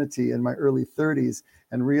Christianity in my early 30s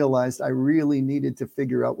and realized I really needed to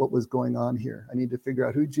figure out what was going on here, I needed to figure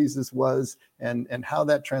out who Jesus was and how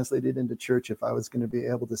that translated into church if I was going to be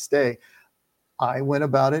able to stay, I went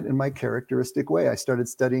about it in my characteristic way. I started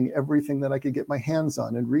studying everything that I could get my hands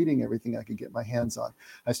on and reading everything I could get my hands on.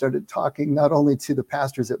 I started talking not only to the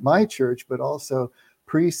pastors at my church, but also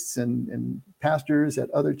priests and pastors at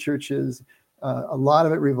other churches. A lot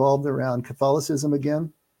of it revolved around Catholicism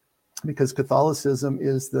again, because Catholicism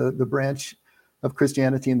is the branch of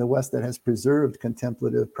Christianity in the West that has preserved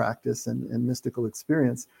contemplative practice and mystical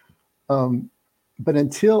experience. But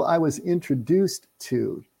until I was introduced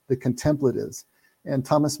to the contemplatives, and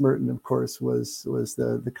Thomas Merton, of course, was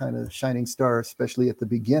the kind of shining star, especially at the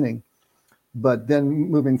beginning. But then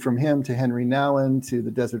moving from him to Henry Nouwen to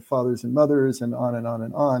the Desert Fathers and Mothers and on and on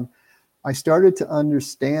and on, I started to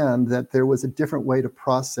understand that there was a different way to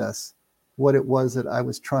process what it was that I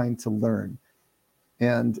was trying to learn.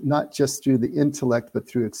 And not just through the intellect, but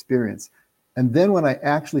through experience. And then when I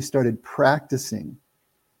actually started practicing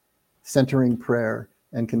centering prayer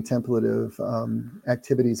and contemplative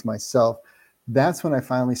activities myself, that's when I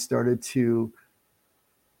finally started to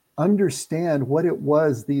understand what it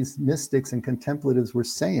was these mystics and contemplatives were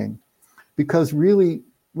saying. Because really,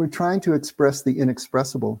 we're trying to express the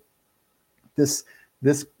inexpressible. This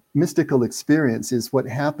mystical experience is what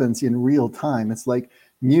happens in real time. It's like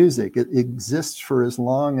music. It exists for as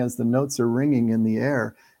long as the notes are ringing in the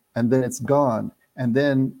air, and then it's gone. And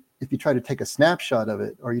then if you try to take a snapshot of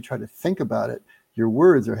it, or you try to think about it, your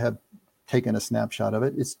words have taken a snapshot of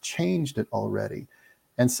it. It's changed it already.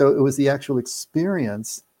 And so it was the actual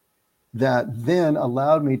experience that then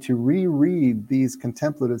allowed me to reread these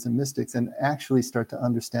contemplatives and mystics and actually start to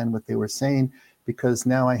understand what they were saying, because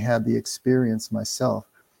now I had the experience myself.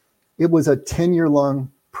 It was a 10-year-long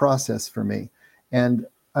process for me. And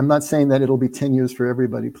I'm not saying that it'll be 10 years for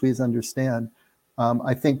everybody. Please understand.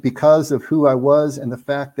 I think because of who I was and the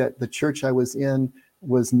fact that the church I was in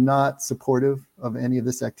was not supportive of any of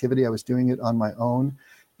this activity, I was doing it on my own.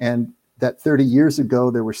 And that 30 years ago,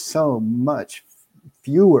 there were so much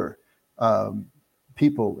fewer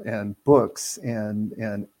people and books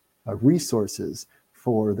and resources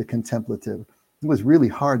for the contemplative. It was really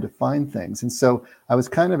hard to find things. And so I was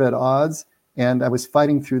kind of at odds, and I was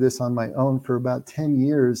fighting through this on my own for about 10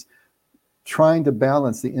 years, trying to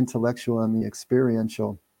balance the intellectual and the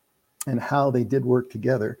experiential and how they did work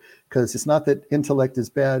together. Because it's not that intellect is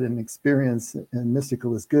bad and experience and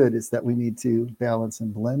mystical is good. It's that we need to balance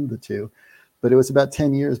and blend the two. But it was about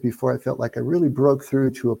 10 years before I felt like I really broke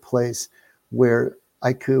through to a place where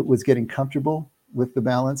I was getting comfortable with the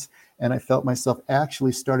balance. And I felt myself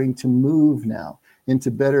actually starting to move now into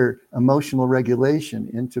better emotional regulation,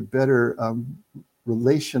 into better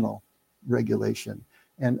relational regulation,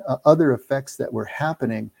 and other effects that were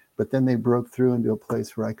happening. But then they broke through into a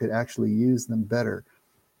place where I could actually use them better.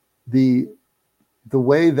 The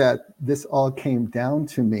way that this all came down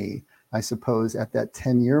to me, I suppose, at that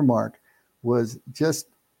 10-year mark, was just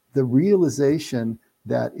the realization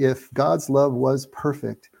that if God's love was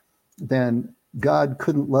perfect, then God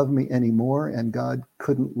couldn't love me anymore, and God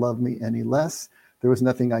couldn't love me any less. There was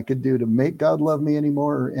nothing I could do to make God love me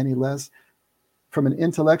anymore or any less. From an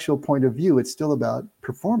intellectual point of view, it's still about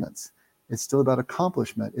performance. It's still about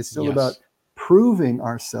accomplishment. It's still about proving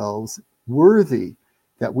ourselves worthy,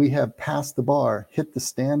 that we have passed the bar, hit the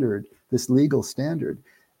standard, this legal standard.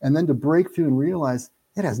 And then to break through and realize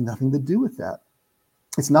it has nothing to do with that.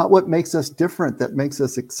 It's not what makes us different that makes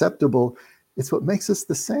us acceptable. It's what makes us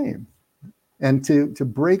the same. And to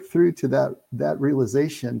break through to that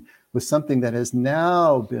realization was something that has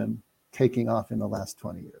now been taking off in the last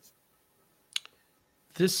 20 years.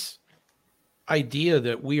 This idea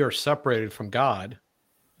that we are separated from God,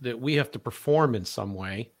 that we have to perform in some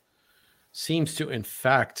way, seems to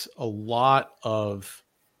infect a lot of,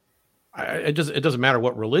 it doesn't matter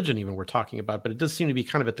what religion even we're talking about, but it does seem to be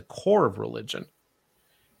kind of at the core of religion,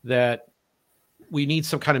 that we need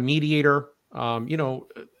some kind of mediator.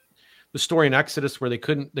 The story in Exodus where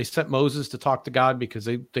they sent Moses to talk to God because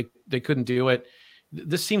they couldn't do it.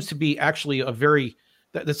 This seems to be actually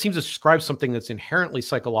that seems to describe something that's inherently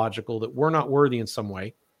psychological, that we're not worthy in some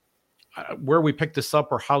way. Where we pick this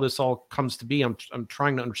up or how this all comes to be, I'm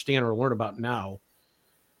trying to understand or learn about now.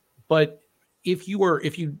 But if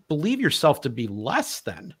you believe yourself to be less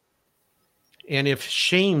than, and if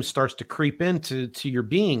shame starts to creep into your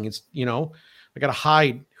being, it's, I got to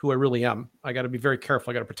hide who I really am. I got to be very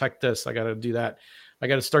careful. I got to protect this. I got to do that. I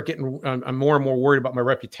got to start getting, I'm more and more worried about my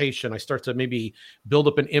reputation. I start to maybe build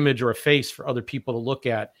up an image or a face for other people to look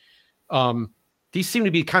at. These seem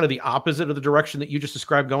to be kind of the opposite of the direction that you just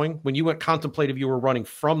described going. When you went contemplative, you were running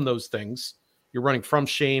from those things. You're running from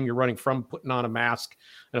shame. You're running from putting on a mask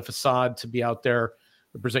and a facade to be out there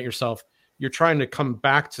to present yourself. You're trying to come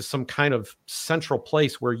back to some kind of central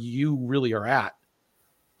place where you really are at.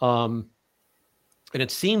 And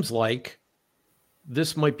it seems like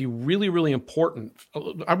this might be really, really important.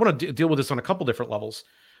 I want to deal with this on a couple different levels.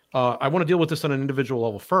 I want to deal with this on an individual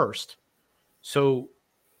level first. So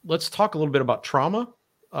let's talk a little bit about trauma.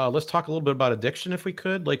 Let's talk a little bit about addiction, if we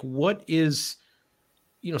could. Like, what is,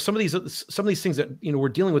 some of these things that, we're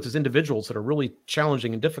dealing with as individuals that are really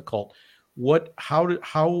challenging and difficult. How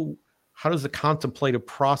does the contemplative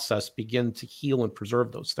process begin to heal and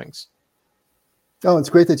preserve those things? Oh,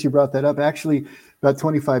 it's great that you brought that up. Actually, about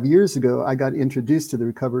 25 years ago, I got introduced to the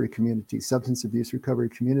recovery community, substance abuse recovery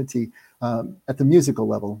community, at the musical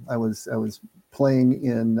level. I was playing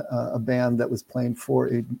in a band that was playing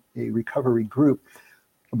for a recovery group,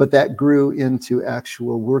 but that grew into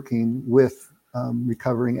actual working with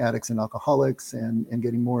recovering addicts and alcoholics and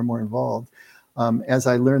getting more and more involved. As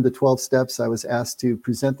I learned the 12 steps, I was asked to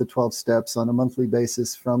present the 12 steps on a monthly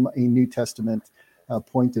basis from a New Testament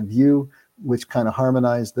point of view, which kind of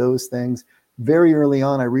harmonized those things. Very early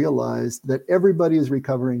on, I realized that everybody is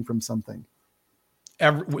recovering from something.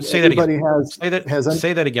 Say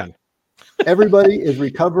that again. Everybody is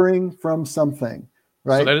recovering from something,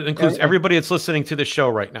 right? So that includes everybody that's listening to the show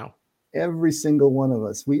right now. Every single one of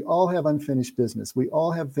us. We all have unfinished business. We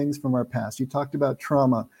all have things from our past. You talked about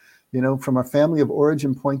trauma. From our family of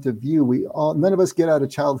origin point of view, none of us get out of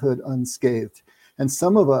childhood unscathed. And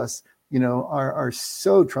some of us, are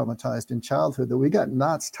so traumatized in childhood that we got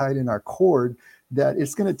knots tied in our cord that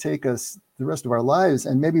it's going to take us the rest of our lives,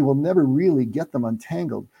 and maybe we'll never really get them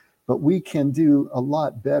untangled, but we can do a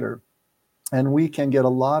lot better. And we can get a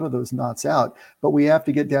lot of those knots out, but we have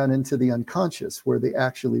to get down into the unconscious where they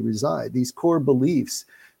actually reside. These core beliefs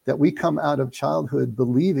that we come out of childhood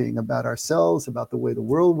believing about ourselves, about the way the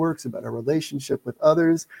world works, about our relationship with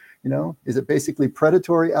others. Is it basically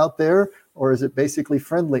predatory out there, or is it basically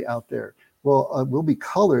friendly out there? Well, we'll be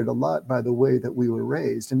colored a lot by the way that we were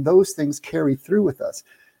raised, and those things carry through with us.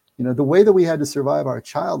 The way that we had to survive our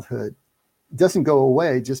childhood doesn't go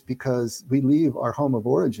away just because we leave our home of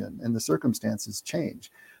origin and the circumstances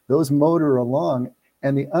change. Those motor along,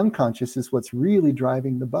 and the unconscious is what's really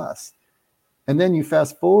driving the bus. And then you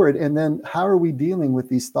fast forward, and then how are we dealing with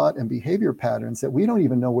these thought and behavior patterns that we don't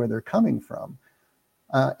even know where they're coming from?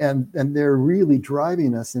 And they're really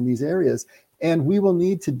driving us in these areas, and we will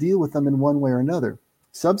need to deal with them in one way or another.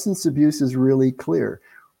 Substance abuse is really clear.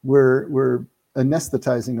 We're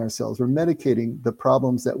anesthetizing ourselves. We're medicating the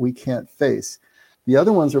problems that we can't face. The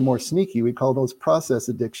other ones are more sneaky. We call those process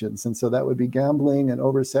addictions. And so that would be gambling and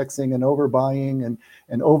oversexing and overbuying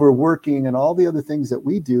and overworking and all the other things that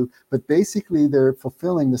we do. But basically, they're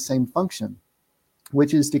fulfilling the same function,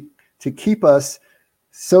 which is to keep us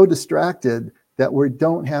so distracted that we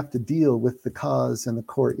don't have to deal with the cause and the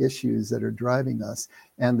core issues that are driving us,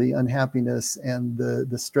 and the unhappiness and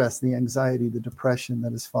the stress, the anxiety, the depression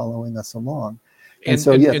that is following us along.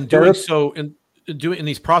 Doing in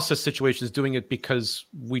these process situations, doing it because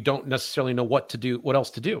we don't necessarily know what else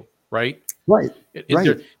to do, right? Right.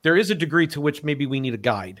 There is a degree to which maybe we need a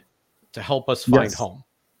guide to help us find home.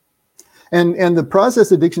 And the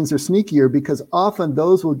process addictions are sneakier because often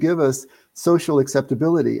those will give us social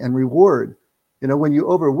acceptability and reward. When you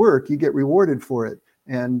overwork, you get rewarded for it.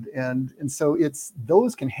 And so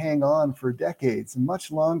those can hang on for decades and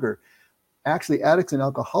much longer. Actually, addicts and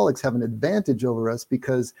alcoholics have an advantage over us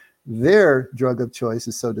because their drug of choice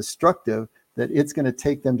is so destructive that it's going to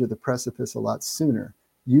take them to the precipice a lot sooner,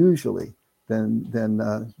 usually,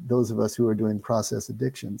 than those of us who are doing process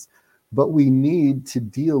addictions. But we need to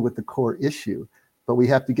deal with the core issue. But we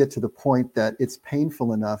have to get to the point that it's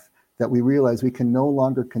painful enough that we realize we can no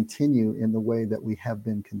longer continue in the way that we have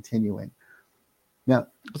been continuing. Now,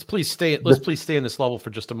 let's please stay in this level for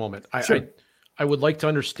just a moment. Sure. I would like to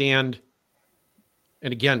understand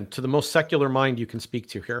And again, to the most secular mind you can speak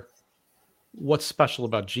to here, what's special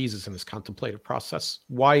about Jesus in his contemplative process?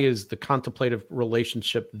 Why is the contemplative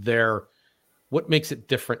relationship there? What makes it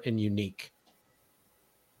different and unique?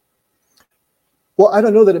 Well, I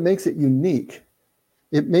don't know that it makes it unique.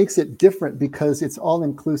 It makes it different because it's all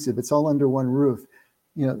inclusive. It's all under one roof.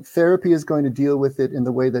 Therapy is going to deal with it in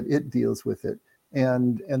the way that it deals with it.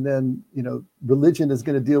 And then, religion is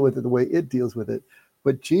going to deal with it the way it deals with it.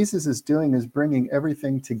 What Jesus is doing is bringing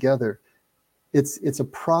everything together. It's a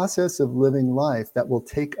process of living life that will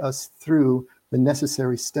take us through the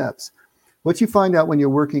necessary steps. What you find out when you're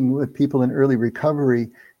working with people in early recovery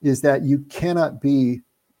is that you cannot be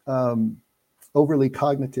overly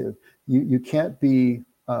cognitive. You can't be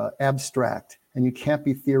abstract, and you can't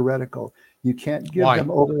be theoretical. You can't give them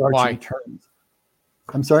overarching terms.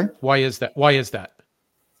 I'm sorry? Why is that?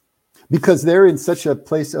 Because they're in such a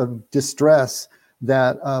place of distress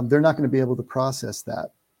that they're not going to be able to process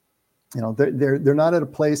that. They're not at a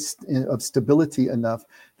place of stability enough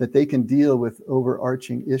that they can deal with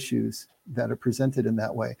overarching issues that are presented in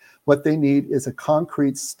that way. What they need is a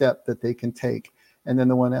concrete step that they can take, and then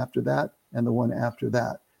the one after that, and the one after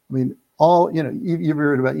that. I mean, you've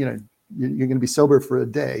heard about, you're going to be sober for a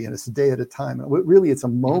day, and it's a day at a time. Really, it's a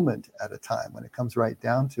moment at a time when it comes right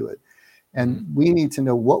down to it. And we need to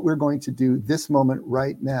know what we're going to do this moment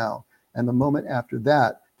right now, and the moment after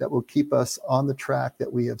that will keep us on the track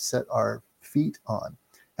that we have set our feet on.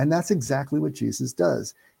 And that's exactly what Jesus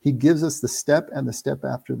does. He gives us the step and the step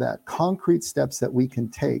after that, concrete steps that we can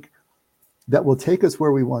take that will take us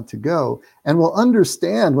where we want to go, and we'll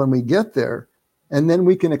understand when we get there. And then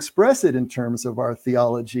we can express it in terms of our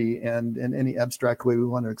theology and any abstract way we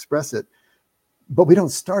want to express it. But we don't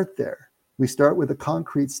start there. We start with a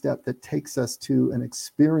concrete step that takes us to an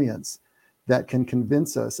experience that can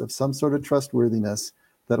convince us of some sort of trustworthiness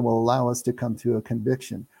that will allow us to come to a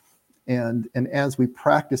conviction. And as we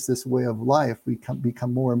practice this way of life, we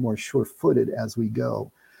become more and more sure-footed as we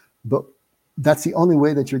go. But that's the only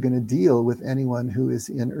way that you're going to deal with anyone who is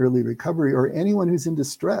in early recovery or anyone who's in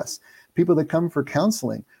distress. People that come for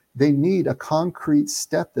counseling, they need a concrete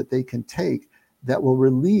step that they can take that will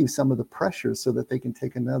relieve some of the pressure so that they can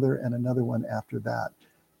take another and another one after that.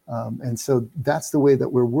 And so that's the way that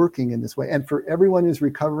we're working in this way. And for everyone who's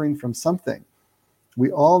recovering from something,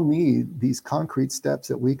 we all need these concrete steps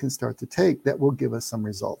that we can start to take that will give us some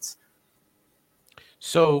results.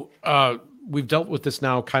 So we've dealt with this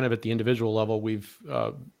now kind of at the individual level. We've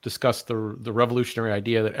discussed the revolutionary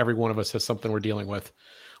idea that every one of us has something we're dealing with.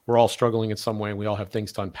 We're all struggling in some way, and we all have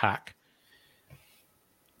things to unpack.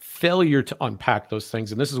 Failure to unpack those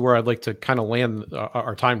things, and this is where I'd like to kind of land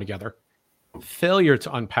our time together. Failure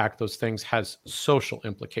to unpack those things has social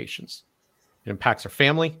implications. It impacts our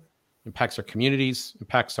family, impacts our communities,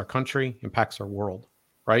 impacts our country, impacts our world,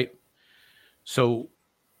 right? So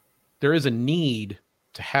there is a need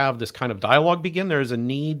to have this kind of dialogue begin. There is a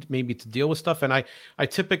need maybe to deal with stuff. And I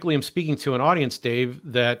typically am speaking to an audience, Dave,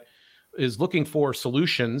 that is looking for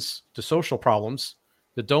solutions to social problems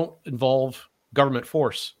that don't involve government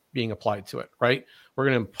force being applied to it, right? We're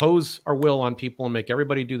going to impose our will on people and make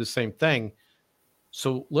everybody do the same thing.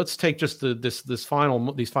 So let's take just these final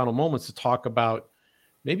moments to talk about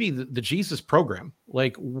maybe the Jesus program.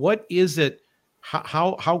 Like, what is it?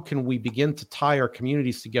 How can we begin to tie our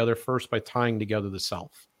communities together first by tying together the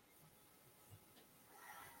self?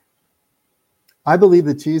 I believe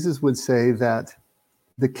that Jesus would say that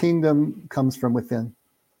the kingdom comes from within.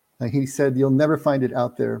 He said, you'll never find it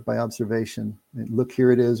out there by observation. Look,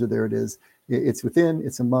 here it is, or there it is. It's within,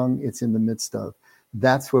 it's among, it's in the midst of.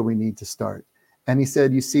 That's where we need to start. And he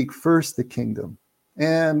said, you seek first the kingdom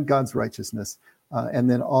and God's righteousness, and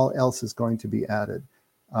then all else is going to be added.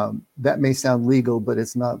 That may sound legal, but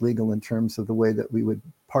it's not legal in terms of the way that we would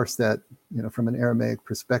parse that, from an Aramaic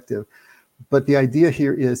perspective. But the idea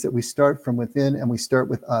here is that we start from within and we start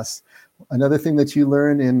with us. Another thing that you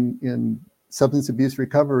learn in substance abuse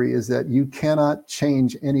recovery is that you cannot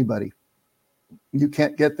change anybody. You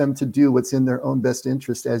can't get them to do what's in their own best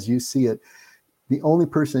interest as you see it. The only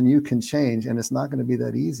person you can change, and it's not going to be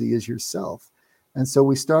that easy, is yourself. And so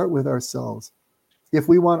we start with ourselves. If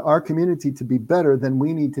we want our community to be better, then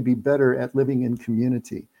we need to be better at living in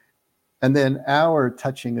community. And then our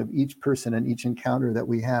touching of each person and each encounter that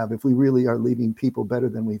we have, if we really are leaving people better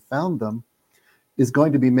than we found them, is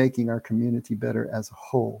going to be making our community better as a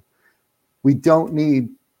whole. We don't need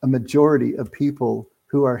a majority of people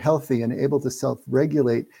who are healthy and able to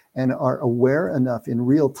self-regulate and are aware enough in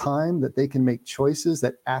real time that they can make choices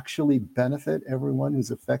that actually benefit everyone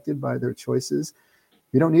who's affected by their choices.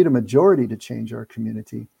 We don't need a majority to change our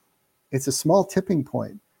community. It's a small tipping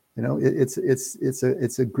point. You know,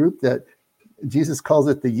 it's a group that Jesus calls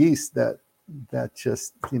it the yeast that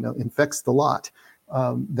just, you know, infects the lot,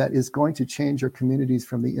 that is going to change our communities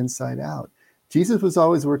from the inside out. Jesus was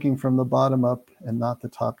always working from the bottom up and not the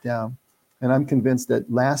top down. And I'm convinced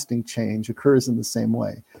that lasting change occurs in the same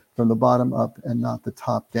way, from the bottom up and not the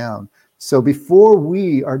top down. So before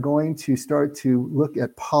we are going to start to look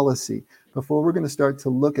at policy, before we're going to start to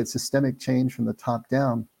look at systemic change from the top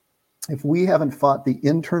down, if we haven't fought the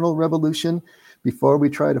internal revolution before we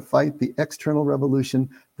try to fight the external revolution,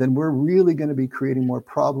 then we're really going to be creating more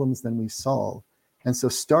problems than we solve. And so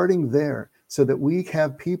starting there, so that we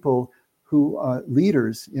have people who are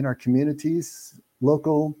leaders in our communities,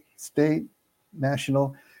 local, state,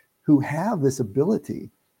 national, who have this ability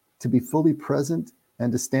to be fully present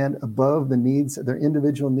and to stand above the needs, their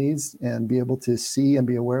individual needs, and be able to see and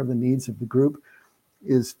be aware of the needs of the group,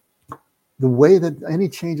 is the way that any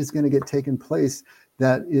change is going to get taken place.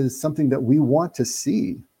 That is something that we want to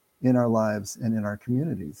see in our lives and in our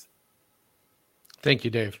communities. Thank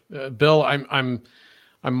you, Dave. Bill, I'm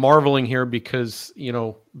marveling here because, you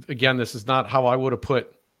know, again, this is not how I would have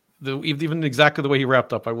put even exactly the way he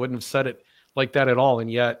wrapped up. I wouldn't have said it like that at all.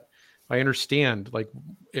 And yet I understand, like,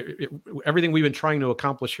 everything we've been trying to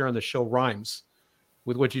accomplish here on the show rhymes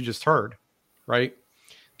with what you just heard, right?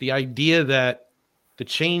 The idea that the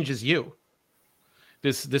change is you.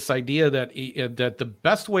 This idea that the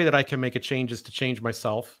best way that I can make a change is to change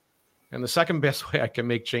myself, and the second best way I can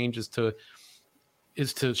make change is to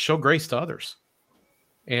show grace to others.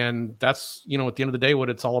 And that's, you know, at the end of the day, what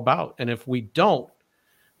it's all about. And if we don't,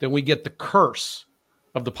 then we get the curse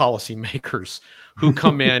of the policymakers who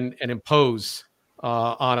come in and impose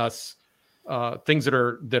on us things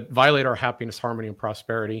that violate our happiness, harmony, and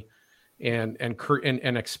prosperity, and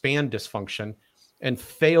expand dysfunction, and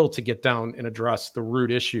fail to get down and address the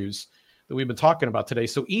root issues that we've been talking about today.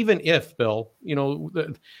 So even if, Bill, you know,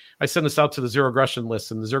 I send this out to the Zero Aggression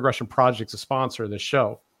list, and the Zero Aggression Project's a sponsor of this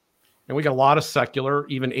show, and we got a lot of secular,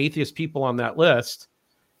 even atheist people on that list.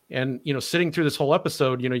 And, you know, sitting through this whole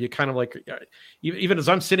episode, you know, you kind of like, even as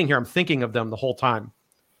I'm sitting here, I'm thinking of them the whole time.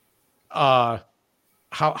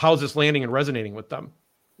 How's this landing and resonating with them?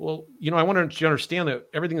 Well, you know, I want you to understand that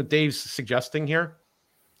everything that Dave's suggesting here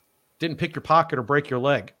didn't pick your pocket or break your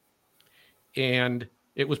leg. And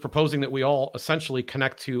it was proposing that we all essentially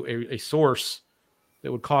connect to a source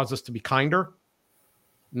that would cause us to be kinder,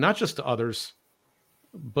 not just to others,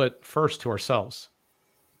 but first to ourselves.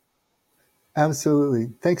 Absolutely.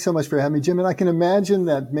 Thanks so much for having me, Jim. And I can imagine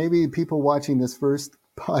that maybe people watching this first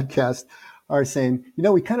podcast are saying, you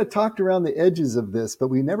know, we kind of talked around the edges of this, but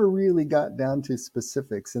we never really got down to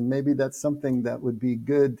specifics. And maybe that's something that would be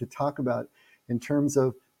good to talk about in terms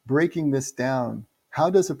of breaking this down. How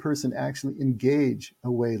does a person actually engage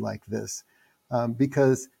a way like this?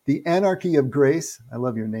 Because the anarchy of grace, I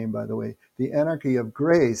love your name, by the way, the anarchy of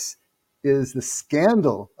grace is the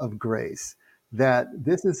scandal of grace, that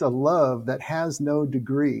this is a love that has no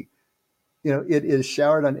degree. You know, it is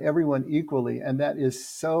showered on everyone equally, and that is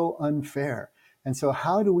so unfair. And so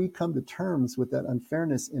how do we come to terms with that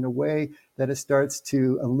unfairness in a way that it starts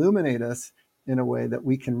to illuminate us in a way that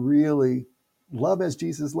we can really love as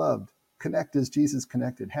Jesus loved, connect as Jesus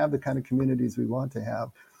connected, have the kind of communities we want to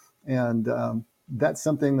have? And that's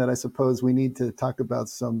something that I suppose we need to talk about,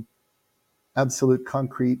 some absolute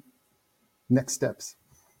concrete next steps.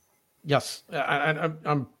 Yes,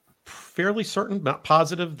 I'm fairly certain, not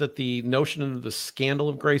positive, that the notion of the scandal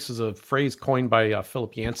of grace is a phrase coined by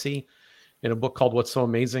Philip Yancey in a book called What's So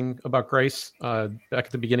Amazing About Grace back at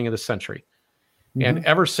the beginning of the century. Mm-hmm. And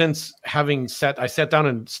ever since I sat down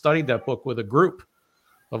and studied that book with a group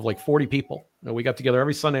of like 40 people. You know, we got together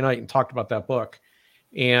every Sunday night and talked about that book.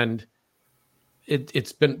 And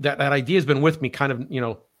it's been, that idea has been with me kind of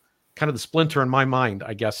the splinter in my mind,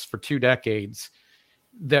 I guess, for 2 decades,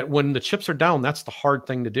 that when the chips are down, that's the hard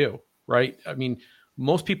thing to do, right? I mean,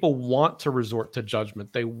 most people want to resort to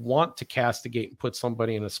judgment. They want to castigate and put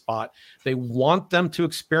somebody in a spot. They want them to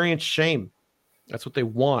experience shame. That's what they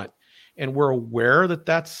want. And we're aware that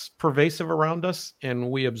that's pervasive around us,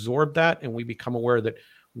 and we absorb that, and we become aware that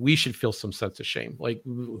we should feel some sense of shame. Like,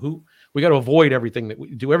 we got to avoid everything, that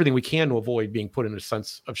we do everything we can to avoid being put in a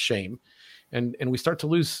sense of shame. And we start to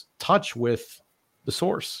lose touch with the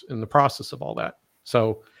source in the process of all that.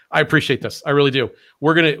 So I appreciate this. I really do.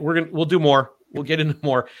 We'll do more. We'll get into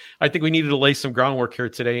more. I think we needed to lay some groundwork here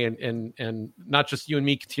today, and not just you and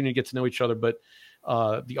me continue to get to know each other, but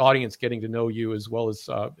the audience getting to know you as well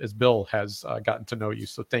as Bill has gotten to know you.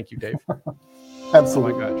 So thank you, Dave.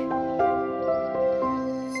 Absolutely. Oh my gosh.